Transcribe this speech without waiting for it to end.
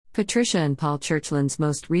Patricia and Paul Churchland's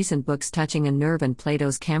most recent books Touching a Nerve and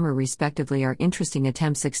Plato's Camera respectively are interesting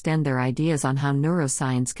attempts extend their ideas on how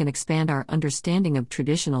neuroscience can expand our understanding of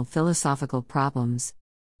traditional philosophical problems.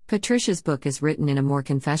 Patricia's book is written in a more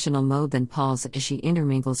confessional mode than Paul's as she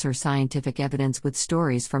intermingles her scientific evidence with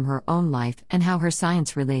stories from her own life and how her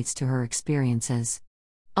science relates to her experiences.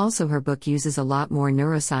 Also, her book uses a lot more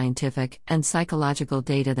neuroscientific and psychological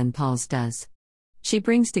data than Paul's does. She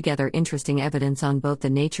brings together interesting evidence on both the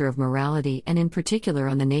nature of morality and in particular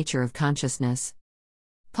on the nature of consciousness.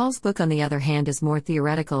 Paul's book, on the other hand, is more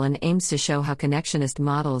theoretical and aims to show how connectionist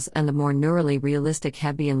models and the more neurally realistic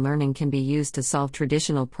Hebbian learning can be used to solve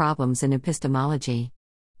traditional problems in epistemology.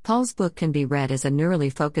 Paul's book can be read as a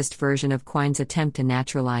neurally focused version of Quine's attempt to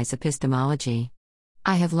naturalize epistemology.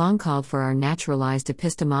 I have long called for our naturalized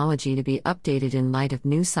epistemology to be updated in light of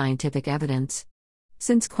new scientific evidence.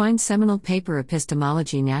 Since Quine's seminal paper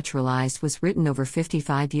Epistemology Naturalized was written over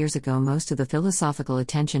 55 years ago, most of the philosophical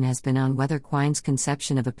attention has been on whether Quine's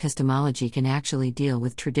conception of epistemology can actually deal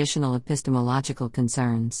with traditional epistemological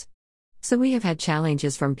concerns. So we have had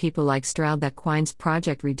challenges from people like Stroud that Quine's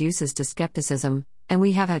project reduces to skepticism, and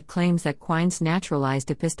we have had claims that Quine's naturalized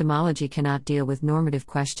epistemology cannot deal with normative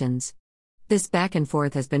questions. This back and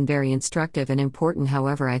forth has been very instructive and important.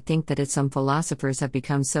 However, I think that some philosophers have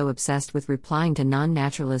become so obsessed with replying to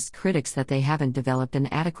non-naturalist critics that they haven't developed an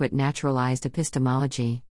adequate naturalized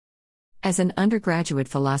epistemology. As an undergraduate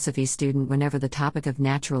philosophy student, whenever the topic of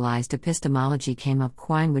naturalized epistemology came up,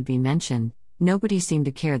 Quine would be mentioned. Nobody seemed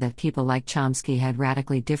to care that people like Chomsky had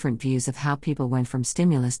radically different views of how people went from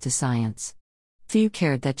stimulus to science. Few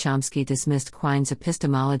cared that Chomsky dismissed Quine's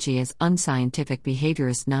epistemology as unscientific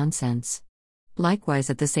behaviorist nonsense. Likewise,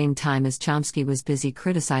 at the same time as Chomsky was busy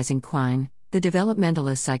criticizing Quine, the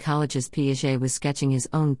developmentalist psychologist Piaget was sketching his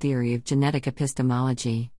own theory of genetic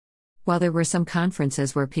epistemology. While there were some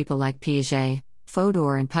conferences where people like Piaget,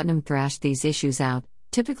 Fodor and Putnam thrashed these issues out,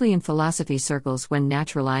 typically in philosophy circles when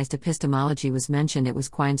naturalized epistemology was mentioned, it was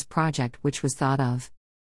Quine's project which was thought of.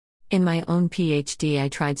 In my own PhD, I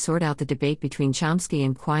tried to sort out the debate between Chomsky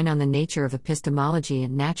and Quine on the nature of epistemology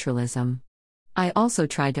and naturalism. I also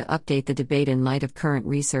tried to update the debate in light of current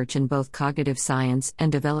research in both cognitive science and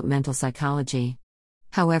developmental psychology.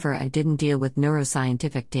 However, I didn't deal with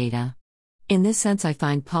neuroscientific data. In this sense, I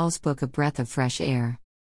find Paul's book a breath of fresh air.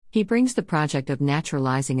 He brings the project of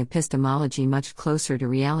naturalizing epistemology much closer to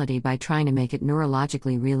reality by trying to make it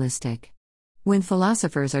neurologically realistic. When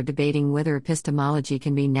philosophers are debating whether epistemology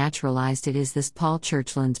can be naturalized, it is this Paul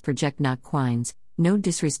Churchland's project, not Quine's. No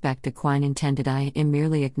disrespect to Quine intended, I am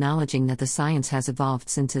merely acknowledging that the science has evolved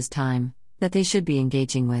since his time, that they should be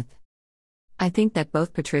engaging with. I think that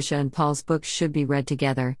both Patricia and Paul's books should be read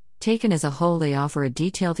together. Taken as a whole, they offer a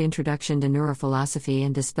detailed introduction to neurophilosophy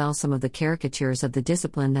and dispel some of the caricatures of the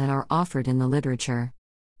discipline that are offered in the literature.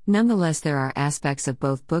 Nonetheless, there are aspects of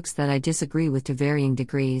both books that I disagree with to varying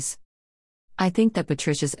degrees. I think that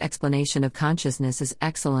Patricia's explanation of consciousness is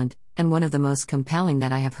excellent, and one of the most compelling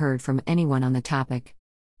that I have heard from anyone on the topic.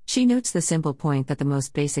 She notes the simple point that the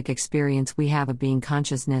most basic experience we have of being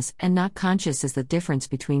consciousness and not conscious is the difference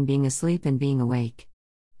between being asleep and being awake.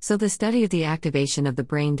 So the study of the activation of the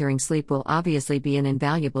brain during sleep will obviously be an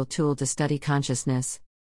invaluable tool to study consciousness.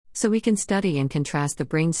 So we can study and contrast the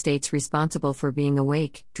brain states responsible for being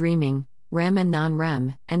awake, dreaming, REM and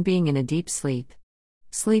non-REM, and being in a deep sleep.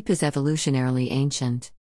 Sleep is evolutionarily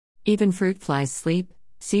ancient. Even fruit flies sleep,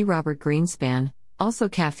 see Robert Greenspan. Also,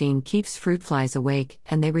 caffeine keeps fruit flies awake,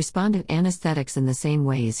 and they respond to anesthetics in the same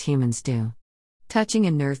way as humans do. Touching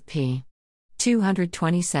a Nerve p.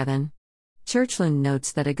 227. Churchland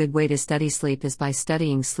notes that a good way to study sleep is by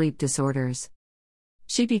studying sleep disorders.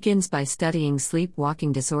 She begins by studying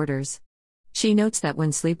sleepwalking disorders. She notes that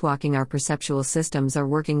when sleepwalking, our perceptual systems are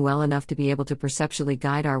working well enough to be able to perceptually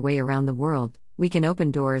guide our way around the world. We can open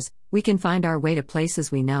doors, we can find our way to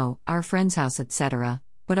places we know, our friend's house, etc.,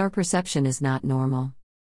 but our perception is not normal.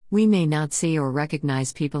 We may not see or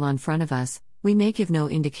recognize people in front of us, we may give no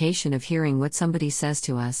indication of hearing what somebody says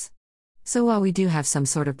to us. So while we do have some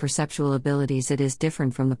sort of perceptual abilities, it is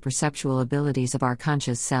different from the perceptual abilities of our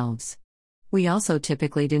conscious selves. We also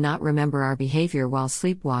typically do not remember our behavior while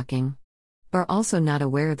sleepwalking. We're also not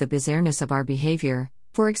aware of the bizarreness of our behavior,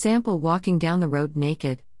 for example, walking down the road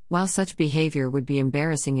naked. While such behavior would be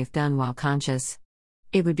embarrassing if done while conscious,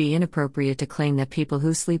 it would be inappropriate to claim that people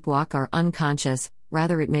who sleepwalk are unconscious.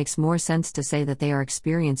 Rather, it makes more sense to say that they are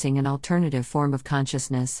experiencing an alternative form of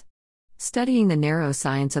consciousness. Studying the narrow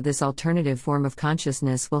science of this alternative form of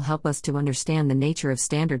consciousness will help us to understand the nature of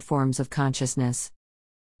standard forms of consciousness.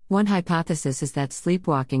 One hypothesis is that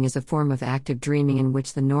sleepwalking is a form of active dreaming in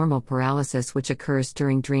which the normal paralysis which occurs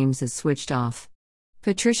during dreams is switched off.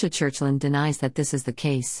 Patricia Churchland denies that this is the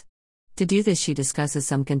case. To do this, she discusses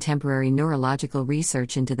some contemporary neurological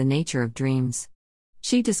research into the nature of dreams.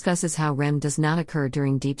 She discusses how REM does not occur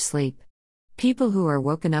during deep sleep. People who are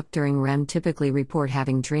woken up during REM typically report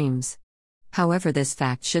having dreams. However, this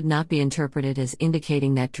fact should not be interpreted as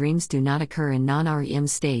indicating that dreams do not occur in non-REM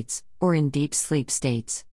states, or in deep sleep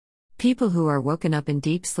states. People who are woken up in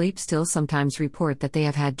deep sleep still sometimes report that they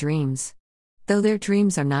have had dreams, though their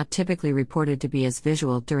dreams are not typically reported to be as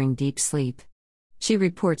visual during deep sleep. She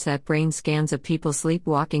reports that brain scans of people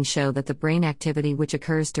sleepwalking show that the brain activity which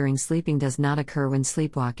occurs during sleeping does not occur when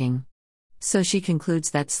sleepwalking. So she concludes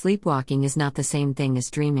that sleepwalking is not the same thing as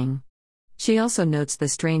dreaming. She also notes the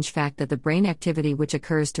strange fact that the brain activity which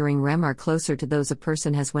occurs during REM are closer to those a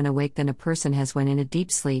person has when awake than a person has when in a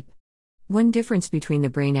deep sleep. One difference between the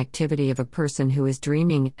brain activity of a person who is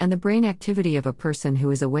dreaming and the brain activity of a person who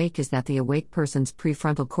is awake is that the awake person's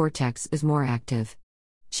prefrontal cortex is more active.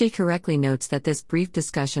 She correctly notes that this brief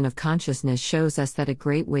discussion of consciousness shows us that a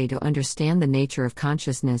great way to understand the nature of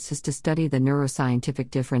consciousness is to study the neuroscientific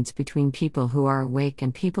difference between people who are awake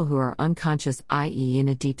and people who are unconscious, i.e., in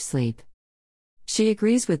a deep sleep. She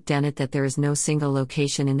agrees with Dennett that there is no single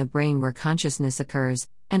location in the brain where consciousness occurs,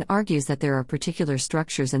 and argues that there are particular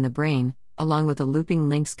structures in the brain, along with the looping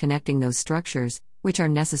links connecting those structures, which are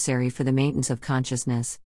necessary for the maintenance of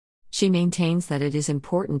consciousness. She maintains that it is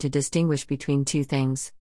important to distinguish between two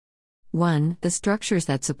things. 1. The structures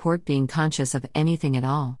that support being conscious of anything at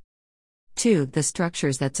all. 2. The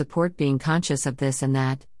structures that support being conscious of this and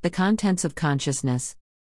that, the contents of consciousness.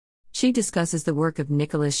 She discusses the work of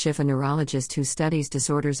Nicholas Schiff, a neurologist who studies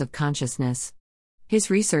disorders of consciousness. His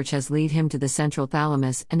research has led him to the central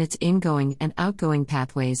thalamus and its ingoing and outgoing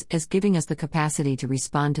pathways as giving us the capacity to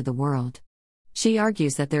respond to the world. She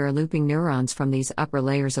argues that there are looping neurons from these upper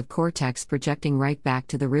layers of cortex projecting right back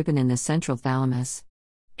to the ribbon in the central thalamus.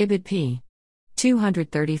 Ibid p.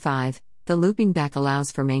 235. The looping back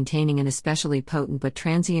allows for maintaining an especially potent but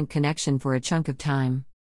transient connection for a chunk of time.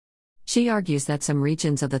 She argues that some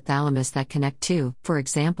regions of the thalamus that connect to, for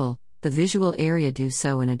example, the visual area do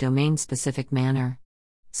so in a domain-specific manner.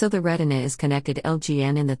 So the retina is connected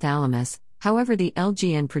LGN in the thalamus, however the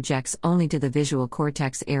LGN projects only to the visual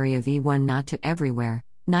cortex area V1, not to everywhere,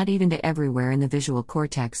 not even to everywhere in the visual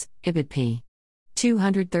cortex, Ibid p.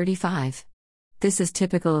 235. This is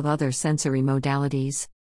typical of other sensory modalities.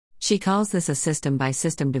 She calls this a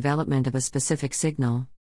system-by-system development of a specific signal.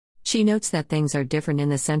 She notes that things are different in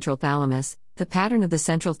the central thalamus. The pattern of the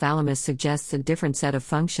central thalamus suggests a different set of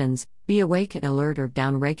functions: be awake and alert or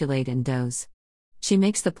down-regulate and doze. She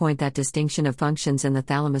makes the point that distinction of functions in the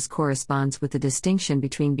thalamus corresponds with the distinction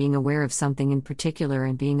between being aware of something in particular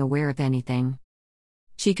and being aware of anything.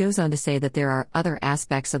 She goes on to say that there are other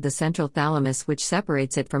aspects of the central thalamus which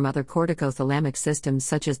separates it from other corticothalamic systems,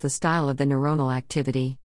 such as the style of the neuronal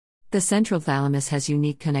activity. The central thalamus has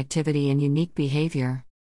unique connectivity and unique behavior.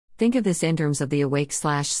 Think of this in terms of the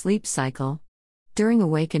awake/sleep cycle. During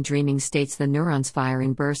awake and dreaming states, the neurons fire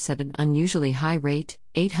in bursts at an unusually high rate,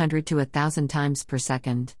 800 to 1,000 times per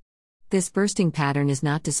second. This bursting pattern is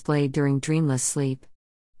not displayed during dreamless sleep.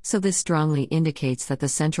 So this strongly indicates that the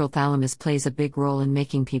central thalamus plays a big role in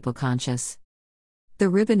making people conscious. The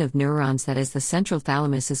ribbon of neurons that is the central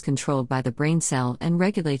thalamus is controlled by the brain cell and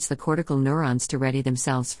regulates the cortical neurons to ready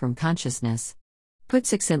themselves from consciousness. Put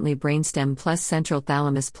succinctly, brainstem plus central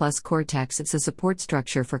thalamus plus cortex is a support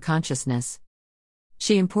structure for consciousness.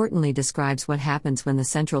 She importantly describes what happens when the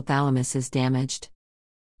central thalamus is damaged.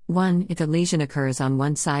 1. If a lesion occurs on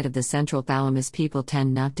one side of the central thalamus, people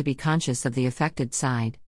tend not to be conscious of the affected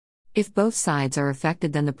side. If both sides are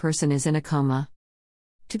affected, then the person is in a coma.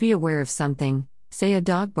 To be aware of something, say a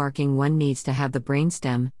dog barking, one needs to have the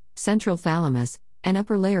brainstem, central thalamus, and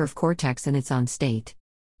upper layer of cortex in its on state.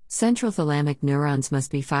 Central thalamic neurons must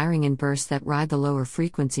be firing in bursts that ride the lower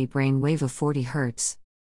frequency brain wave of 40 Hz.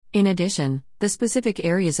 In addition, the specific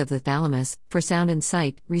areas of the thalamus, for sound and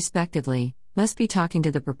sight, respectively, must be talking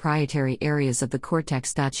to the proprietary areas of the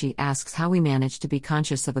cortex. She asks how we manage to be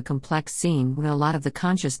conscious of a complex scene when a lot of the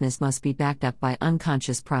consciousness must be backed up by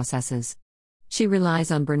unconscious processes. She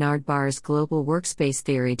relies on Bernard Baar's global workspace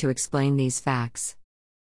theory to explain these facts.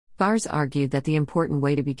 Baars argued that the important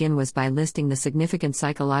way to begin was by listing the significant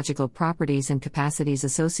psychological properties and capacities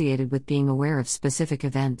associated with being aware of specific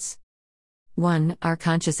events. 1. Our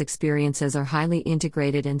conscious experiences are highly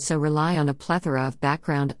integrated and so rely on a plethora of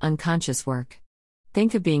background, unconscious work.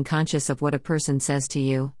 Think of being conscious of what a person says to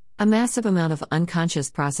you, a massive amount of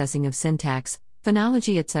unconscious processing of syntax,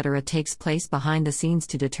 Phonology, etc., takes place behind the scenes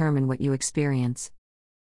to determine what you experience.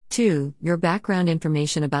 2. Your background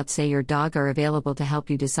information about, say, your dog are available to help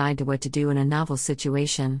you decide what to do in a novel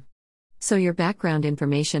situation. So your background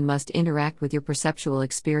information must interact with your perceptual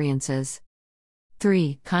experiences.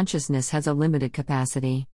 3. Consciousness has a limited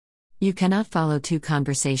capacity. You cannot follow two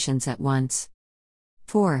conversations at once.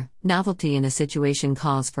 4. Novelty in a situation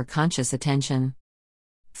calls for conscious attention.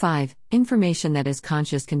 5. Information that is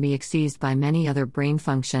conscious can be seized by many other brain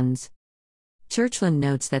functions. Churchland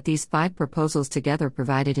notes that these 5 proposals together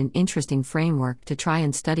provided an interesting framework to try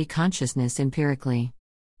and study consciousness empirically.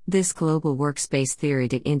 This global workspace theory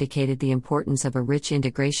indicated the importance of a rich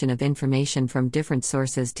integration of information from different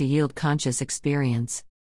sources to yield conscious experience.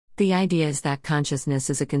 The idea is that consciousness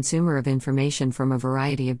is a consumer of information from a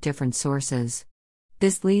variety of different sources.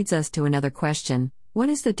 This leads us to another question: what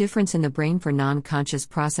is the difference in the brain for non-conscious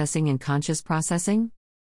processing and conscious processing?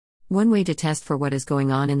 One way to test for what is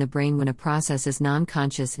going on in the brain when a process is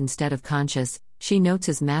non-conscious instead of conscious, she notes,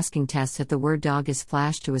 is masking tests. If the word dog is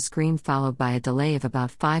flashed to a screen followed by a delay of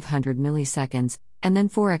about 500 milliseconds, and then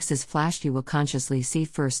 4x is flashed, you will consciously see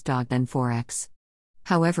first dog then 4x.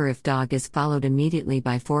 However, if dog is followed immediately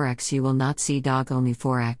by 4x, you will not see dog, only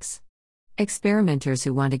 4x. Experimenters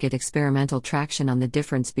who want to get experimental traction on the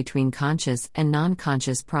difference between conscious and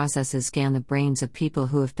non-conscious processes scan the brains of people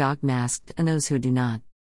who have dog masked and those who do not.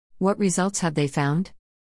 What results have they found?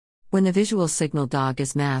 When the visual signal dog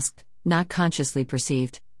is masked, not consciously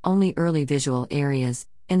perceived, only early visual areas,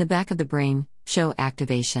 in the back of the brain, show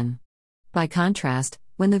activation. By contrast,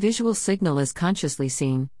 when the visual signal is consciously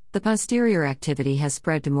seen, the posterior activity has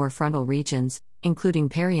spread to more frontal regions, including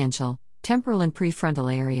periantial, temporal and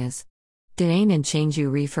prefrontal areas. Denane and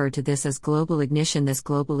Changju refer to this as global ignition. This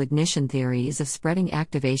global ignition theory is of spreading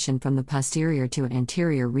activation from the posterior to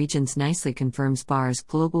anterior regions nicely confirms Barr's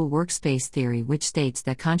global workspace theory, which states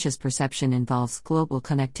that conscious perception involves global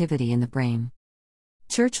connectivity in the brain.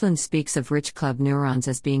 Churchland speaks of rich club neurons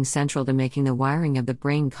as being central to making the wiring of the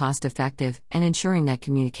brain cost-effective and ensuring that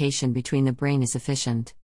communication between the brain is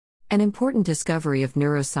efficient. An important discovery of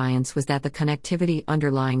neuroscience was that the connectivity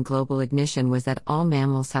underlying global ignition was that all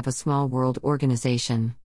mammals have a small world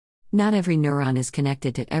organization. Not every neuron is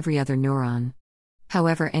connected to every other neuron.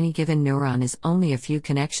 However, any given neuron is only a few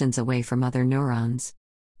connections away from other neurons.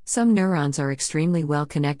 Some neurons are extremely well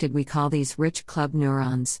connected. We call these rich club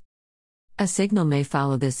neurons. A signal may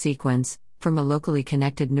follow this sequence, from a locally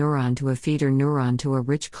connected neuron to a feeder neuron to a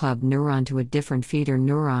rich club neuron to a different feeder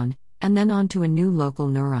neuron, and then on to a new local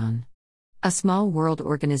neuron. A small world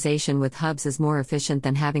organization with hubs is more efficient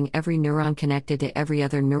than having every neuron connected to every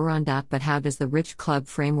other neuron. But how does the rich club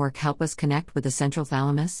framework help us connect with the central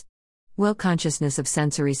thalamus? Well, consciousness of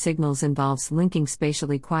sensory signals involves linking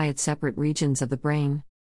spatially quiet separate regions of the brain.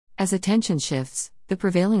 As attention shifts, the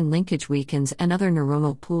prevailing linkage weakens and other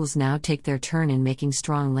neuronal pools now take their turn in making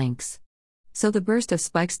strong links. So the burst of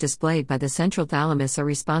spikes displayed by the central thalamus are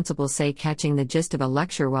responsible, say, catching the gist of a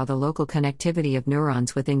lecture, while the local connectivity of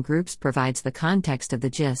neurons within groups provides the context of the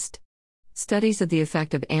gist. Studies of the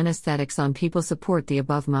effect of anesthetics on people support the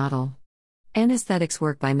above model. Anesthetics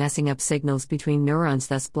work by messing up signals between neurons,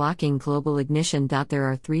 thus blocking global ignition.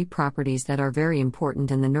 There are 3 properties that are very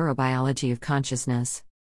important in the neurobiology of consciousness.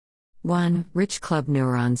 1. Rich club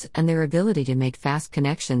neurons and their ability to make fast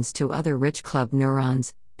connections to other rich club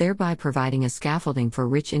neurons, thereby providing a scaffolding for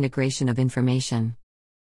rich integration of information.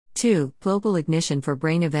 2. Global ignition for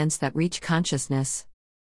brain events that reach consciousness.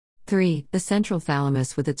 3. The central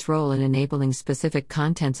thalamus with its role in enabling specific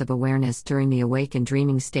contents of awareness during the awake and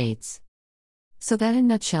dreaming states. So that, in a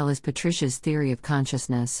nutshell, is Patricia's theory of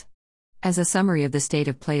consciousness. As a summary of the state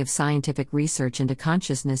of play of scientific research into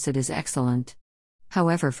consciousness, it is excellent.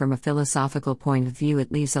 However, from a philosophical point of view,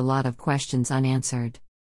 it leaves a lot of questions unanswered.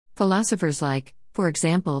 Philosophers like, for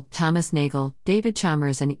example, Thomas Nagel, David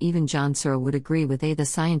Chalmers, and even John Searle would agree with the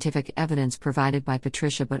scientific evidence provided by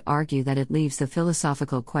Patricia, but argue that it leaves the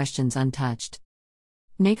philosophical questions untouched.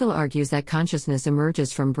 Nagel argues that consciousness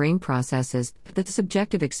emerges from brain processes, that the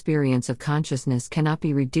subjective experience of consciousness cannot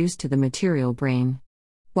be reduced to the material brain.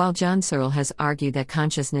 While John Searle has argued that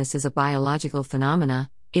consciousness is a biological phenomena,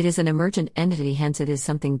 it is an emergent entity, hence it is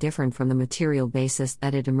something different from the material basis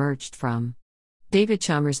that it emerged from. David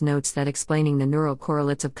Chalmers notes that explaining the neural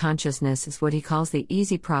correlates of consciousness is what he calls the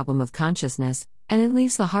easy problem of consciousness, and it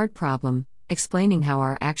leaves the hard problem, explaining how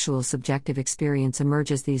our actual subjective experience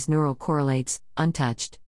emerges these neural correlates,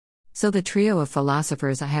 untouched. So the trio of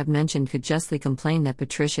philosophers I have mentioned could justly complain that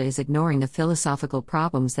Patricia is ignoring the philosophical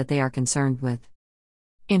problems that they are concerned with.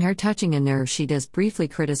 In her Touching a Nerve, she does briefly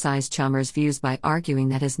criticize Chalmers' views by arguing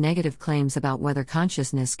that his negative claims about whether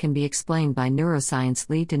consciousness can be explained by neuroscience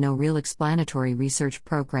lead to no real explanatory research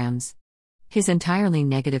programs. His entirely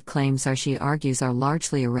negative claims, she argues, are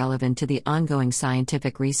largely irrelevant to the ongoing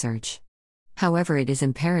scientific research. However, it is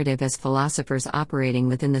imperative as philosophers operating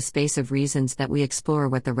within the space of reasons that we explore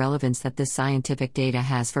what the relevance that this scientific data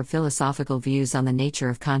has for philosophical views on the nature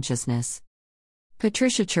of consciousness.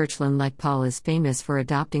 Patricia Churchland, like Paul, is famous for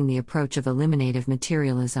adopting the approach of eliminative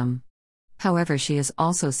materialism. However, she has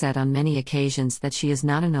also said on many occasions that she is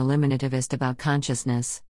not an eliminativist about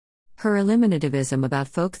consciousness. Her eliminativism about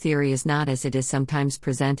folk theory is not, as it is sometimes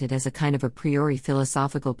presented, as a kind of a priori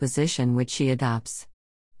philosophical position which she adopts.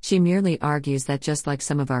 She merely argues that just like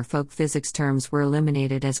some of our folk physics terms were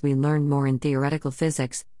eliminated as we learned more in theoretical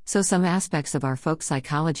physics, so some aspects of our folk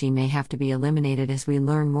psychology may have to be eliminated as we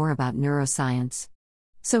learn more about neuroscience.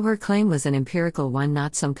 So her claim was an empirical one,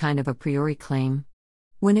 not some kind of a priori claim.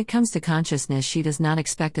 When it comes to consciousness, she does not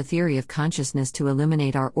expect a theory of consciousness to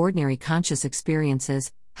eliminate our ordinary conscious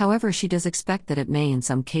experiences. However, she does expect that it may in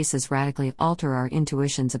some cases radically alter our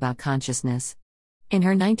intuitions about consciousness. In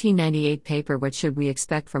her 1998 paper What Should We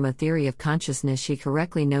Expect from a Theory of Consciousness, she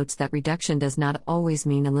correctly notes that reduction does not always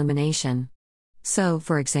mean elimination. So,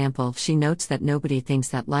 for example, she notes that nobody thinks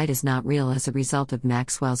that light is not real as a result of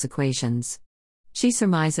Maxwell's equations. She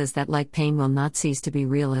surmises that like pain will not cease to be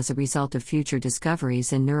real as a result of future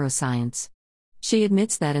discoveries in neuroscience. She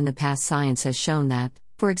admits that in the past science has shown that,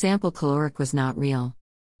 for example, caloric was not real.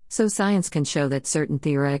 So science can show that certain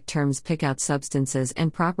theoretic terms pick out substances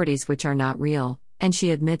and properties which are not real, and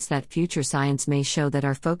she admits that future science may show that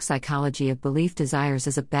our folk psychology of belief desires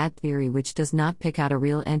is a bad theory which does not pick out a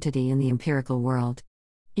real entity in the empirical world.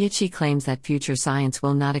 Yet she claims that future science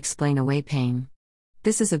will not explain away pain.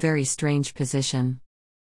 This is a very strange position.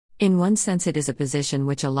 In one sense, it is a position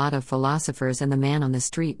which a lot of philosophers and the man on the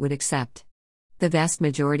street would accept. The vast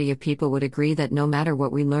majority of people would agree that no matter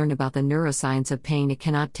what we learn about the neuroscience of pain, it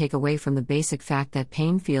cannot take away from the basic fact that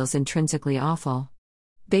pain feels intrinsically awful.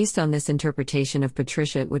 Based on this interpretation of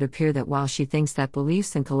Patricia, it would appear that while she thinks that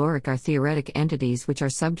beliefs and caloric are theoretic entities which are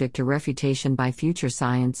subject to refutation by future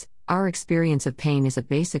science, our experience of pain is a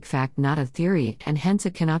basic fact, not a theory, and hence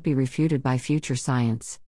it cannot be refuted by future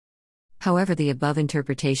science. However, the above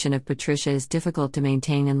interpretation of Patricia is difficult to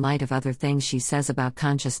maintain in light of other things she says about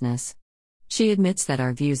consciousness. She admits that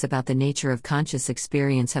our views about the nature of conscious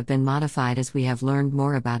experience have been modified as we have learned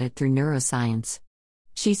more about it through neuroscience.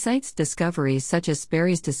 She cites discoveries such as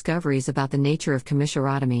Sperry's discoveries about the nature of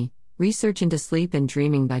commissurotomy, research into sleep and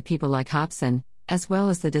dreaming by people like Hobson, as well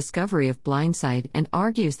as the discovery of blindsight, and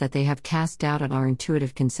argues that they have cast doubt on our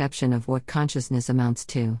intuitive conception of what consciousness amounts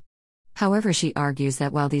to. However, she argues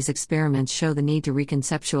that while these experiments show the need to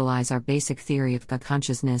reconceptualize our basic theory of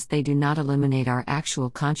consciousness, they do not eliminate our actual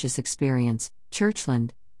conscious experience.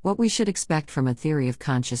 Churchland, what we should expect from a theory of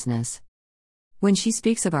consciousness. When she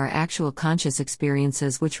speaks of our actual conscious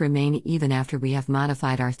experiences which remain even after we have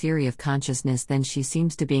modified our theory of consciousness, then she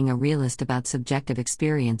seems to being a realist about subjective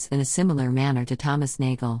experience in a similar manner to Thomas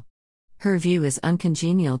Nagel. Her view is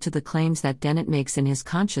uncongenial to the claims that Dennett makes in his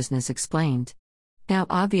Consciousness Explained. Now,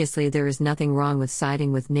 obviously, there is nothing wrong with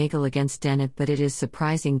siding with Nagel against Dennett, but it is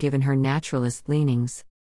surprising given her naturalist leanings.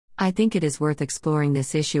 I think it is worth exploring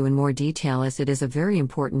this issue in more detail as it is a very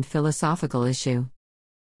important philosophical issue.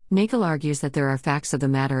 Nagel argues that there are facts of the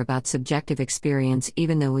matter about subjective experience,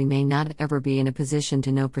 even though we may not ever be in a position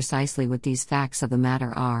to know precisely what these facts of the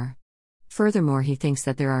matter are. Furthermore, he thinks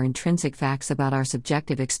that there are intrinsic facts about our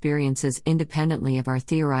subjective experiences independently of our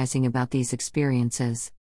theorizing about these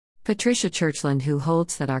experiences. Patricia Churchland, who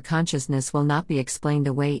holds that our consciousness will not be explained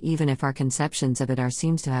away even if our conceptions of it are,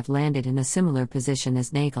 seems to have landed in a similar position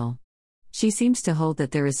as Nagel. She seems to hold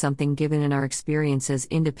that there is something given in our experiences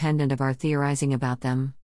independent of our theorizing about them.